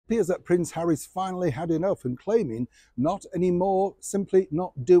appears that Prince Harry's finally had enough and claiming not anymore, simply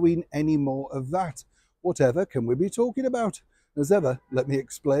not doing any more of that. Whatever can we be talking about? As ever, let me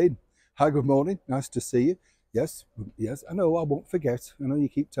explain. Hi, good morning. Nice to see you. Yes, yes, I know, I won't forget. I know you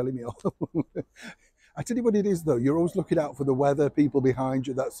keep telling me off. I tell you what it is, though. You're always looking out for the weather, people behind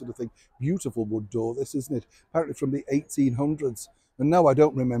you, that sort of thing. Beautiful wood door, this, isn't it? Apparently from the 1800s. And no, I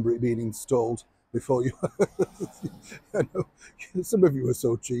don't remember it being installed before you. I know some of you are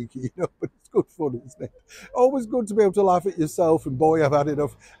so cheeky, but it's good fun, isn't it? Always good to be able to laugh at yourself. And boy, I've had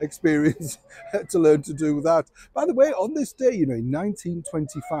enough experience to learn to do that. By the way, on this day, in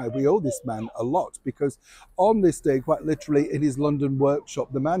 1925, we owe this man a lot because on this day, quite literally in his London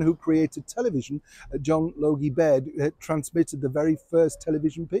workshop, the man who created television, John Logie Baird, transmitted the very first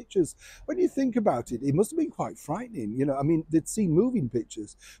television pictures. When you think about it, it must have been quite frightening. I mean, they'd seen moving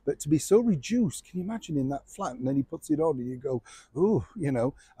pictures, but to be so reduced, can you imagine in that flat? And then he puts it on and you go, ooh,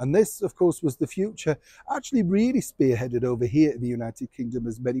 and this, of course, was the future, actually really spearheaded over here in the United Kingdom,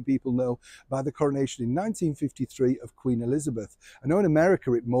 as many people know, by the coronation in 1953 of Queen Elizabeth. I know in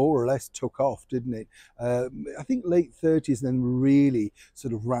America it more or less took off, didn't it? I think late 30s, then really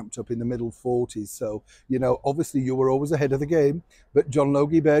sort of ramped up in the middle 40s. So, obviously you were always ahead of the game, but John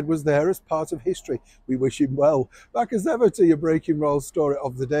Logie Baird was there as part of history. We wish him well. Back as ever to your breaking roll story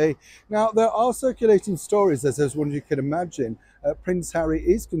of the day. Now, there are circulating stories, as one you can imagine. Prince Harry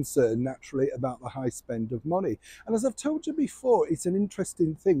is concerned naturally about the high spend of money. And as I've told you before, it's an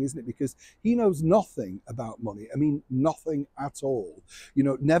interesting thing, isn't it? Because he knows nothing about money. I mean, nothing at all.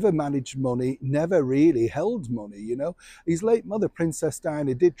 Never managed money, never really held money, His late mother, Princess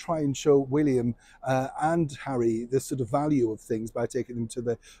Diana, did try and show William and Harry the sort of value of things by taking them to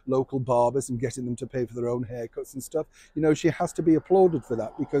the local barbers and getting them to pay for their own haircuts and stuff. She has to be applauded for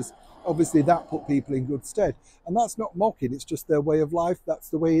that because obviously that put people in good stead. And that's not mocking, it's just their way of life. That's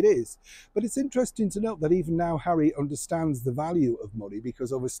the way it is. But it's interesting to note that even now Harry understands the value of money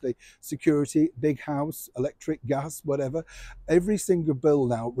because obviously security, big house, electric, gas, whatever, every single bill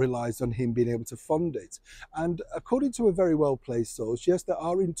now relies on him being able to fund it. And according to a very well-placed source, yes, there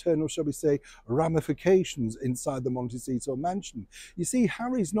are internal, shall we say, ramifications inside the Montecito mansion. You see,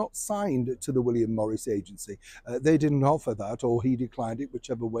 Harry's not signed to the William Morris Agency. They didn't offer that, or he declined it,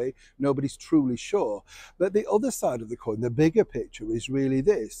 whichever way. Nobody's truly sure. But the other side of the coin, the bigger picture, is really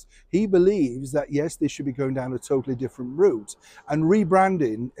this. He believes that, yes, they should be going down a totally different route, and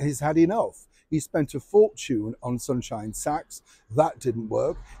rebranding has had enough. He spent a fortune on Sunshine Sacks. That didn't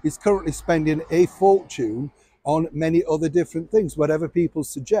work. He's currently spending a fortune on many other different things. Whatever people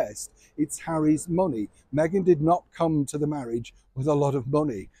suggest, it's Harry's money. Meghan did not come to the marriage with a lot of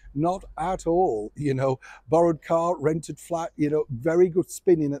money. Not at all. Borrowed car, rented flat, very good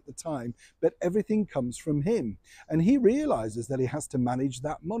spinning at the time, but everything comes from him. And he realizes that he has to manage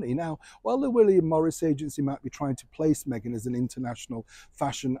that money. Now, while the William Morris Agency might be trying to place Meghan as an international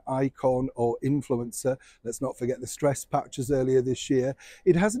fashion icon or influencer, let's not forget the stress patches earlier this year,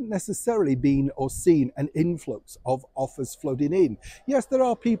 it hasn't necessarily been or seen an influx of offers flooding in. Yes, there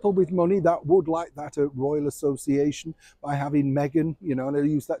are people with money that would like that royal association by having Meghan, and I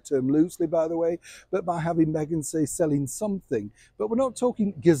use that term loosely, by the way, but by having Meghan, say, selling something. But we're not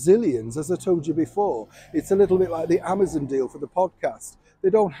talking gazillions, as I told you before. It's a little bit like the Amazon deal for the podcast. They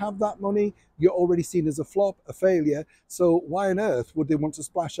don't have that money. You're already seen as a flop, a failure. So why on earth would they want to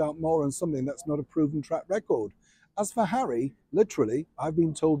splash out more on something that's not a proven track record? As for Harry, literally, I've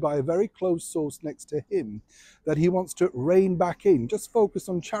been told by a very close source next to him that he wants to rein back in, just focus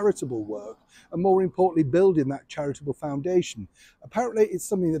on charitable work, and more importantly, building that charitable foundation. Apparently, it's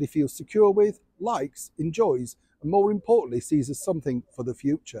something that he feels secure with, likes, enjoys, and more importantly, sees as something for the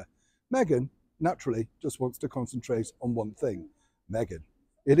future. Meghan, naturally, just wants to concentrate on one thing. Meghan.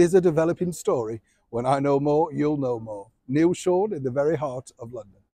 It is a developing story. When I know more, you'll know more. Neil Sean in the very heart of London.